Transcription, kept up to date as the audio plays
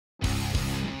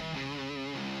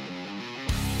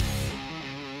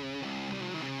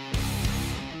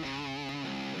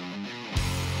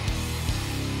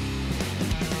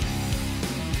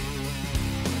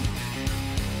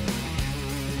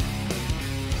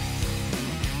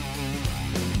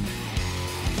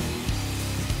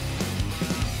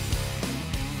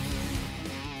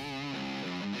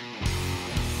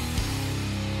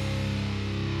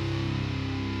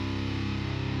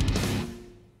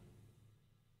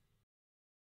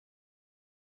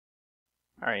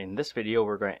Alright, in this video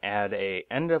we're going to add a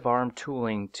end of arm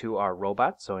tooling to our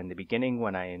robot. So in the beginning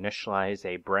when I initialize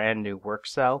a brand new work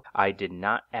cell, I did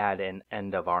not add an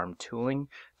end of arm tooling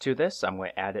to this. I'm going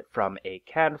to add it from a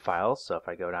CAD file. So if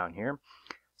I go down here,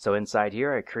 so inside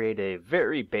here I create a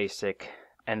very basic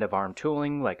end of arm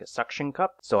tooling like a suction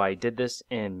cup. So I did this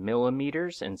in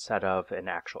millimeters instead of in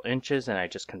actual inches, and I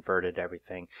just converted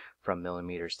everything from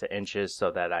millimeters to inches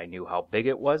so that I knew how big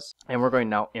it was. And we're going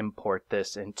to now import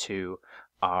this into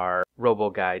our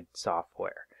Roboguide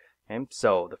software. Okay,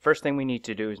 so the first thing we need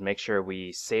to do is make sure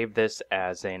we save this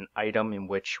as an item in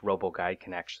which Roboguide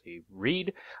can actually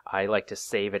read. I like to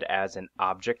save it as an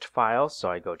object file,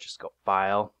 so I just go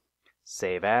File,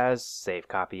 Save As, Save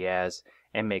Copy As,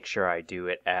 and make sure I do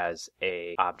it as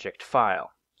a object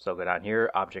file. So go down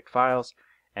here, Object Files,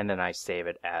 and then I save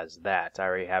it as that. I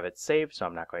already have it saved, so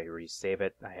I'm not going to resave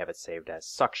it. I have it saved as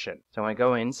suction. So I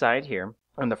go inside here,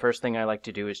 and the first thing I like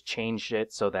to do is change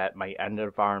it so that my end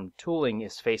of arm tooling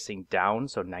is facing down,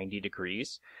 so 90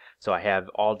 degrees. So I have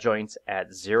all joints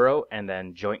at 0, and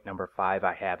then joint number 5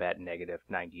 I have at negative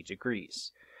 90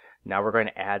 degrees. Now we're going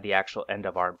to add the actual end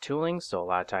of arm tooling. So a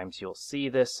lot of times you'll see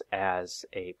this as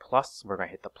a plus. We're going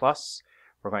to hit the plus.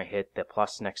 We're going to hit the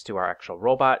plus next to our actual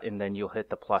robot, and then you'll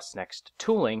hit the plus next to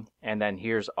tooling. And then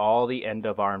here's all the end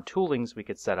of arm toolings we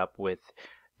could set up with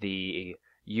the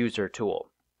user tool.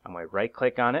 I'm going to right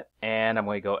click on it, and I'm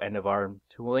going to go end of arm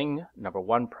tooling number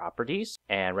 1 properties.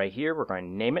 And right here we're going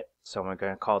to name it. So I'm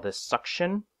going to call this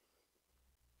suction.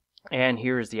 And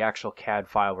here's the actual CAD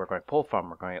file we're going to pull from.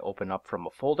 We're going to open up from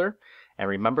a folder. And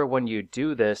remember, when you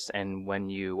do this and when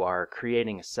you are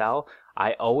creating a cell,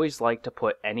 I always like to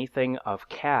put anything of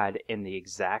CAD in the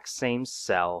exact same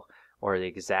cell or the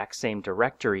exact same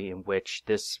directory in which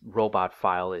this robot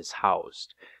file is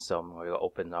housed. So I'm going to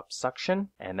open up suction,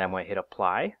 and then I'm going to hit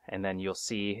apply, and then you'll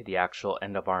see the actual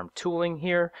end of arm tooling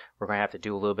here. We're going to have to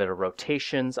do a little bit of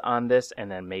rotations on this and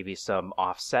then maybe some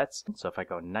offsets. So if I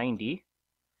go 90,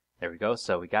 there we go.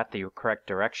 So we got the correct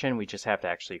direction. We just have to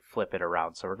actually flip it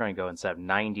around. So we're going to go, instead of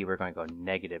 90, we're going to go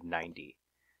negative 90.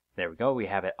 There we go. We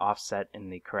have it offset in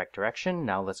the correct direction.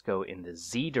 Now let's go in the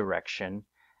Z direction.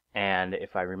 And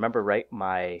if I remember right,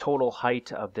 my total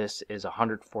height of this is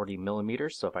 140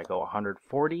 millimeters. So if I go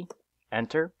 140,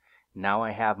 enter, now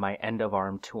I have my end of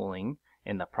arm tooling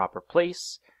in the proper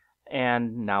place.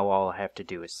 And now all I have to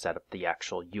do is set up the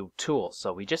actual U tool.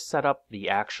 So we just set up the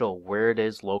actual where it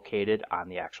is located on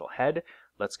the actual head.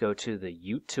 Let's go to the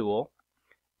U tool,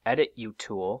 edit U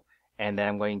tool, and then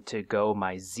I'm going to go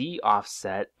my Z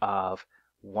offset of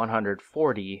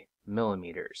 140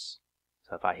 millimeters.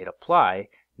 So if I hit apply,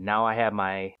 now I have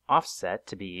my offset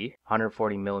to be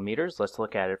 140 millimeters. Let's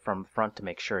look at it from front to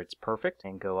make sure it's perfect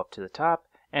and go up to the top.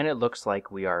 And it looks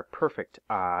like we are perfect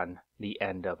on the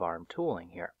end of arm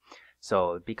tooling here.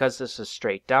 So because this is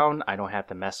straight down, I don't have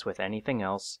to mess with anything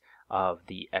else of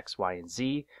the X, Y, and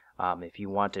Z. If you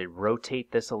want to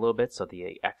rotate this a little bit so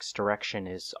the X direction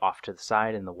is off to the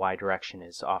side and the Y direction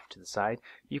is off to the side,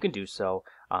 you can do so.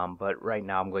 But right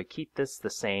now I'm going to keep this the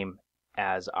same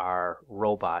as our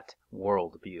robot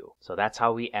world view. So that's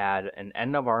how we add an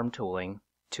end of arm tooling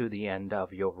to the end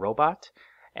of your robot.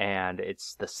 And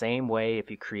it's the same way if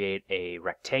you create a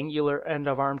rectangular end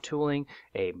of arm tooling,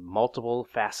 a multiple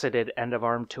faceted end of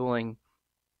arm tooling.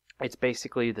 It's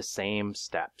basically the same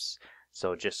steps.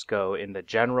 So just go in the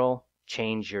general,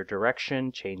 change your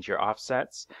direction, change your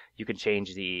offsets. You can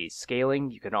change the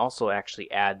scaling. You can also actually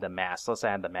add the mass. Let's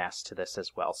add the mass to this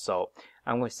as well. So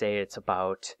I'm going to say it's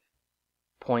about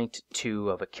 0.2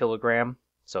 of a kilogram.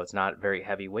 So it's not very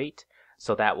heavy weight.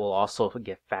 So that will also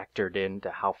get factored into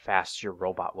how fast your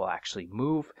robot will actually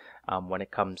move when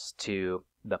it comes to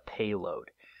the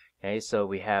payload. Okay, so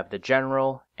we have the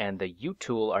general and the U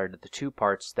tool are the 2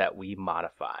 parts that we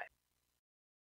modify.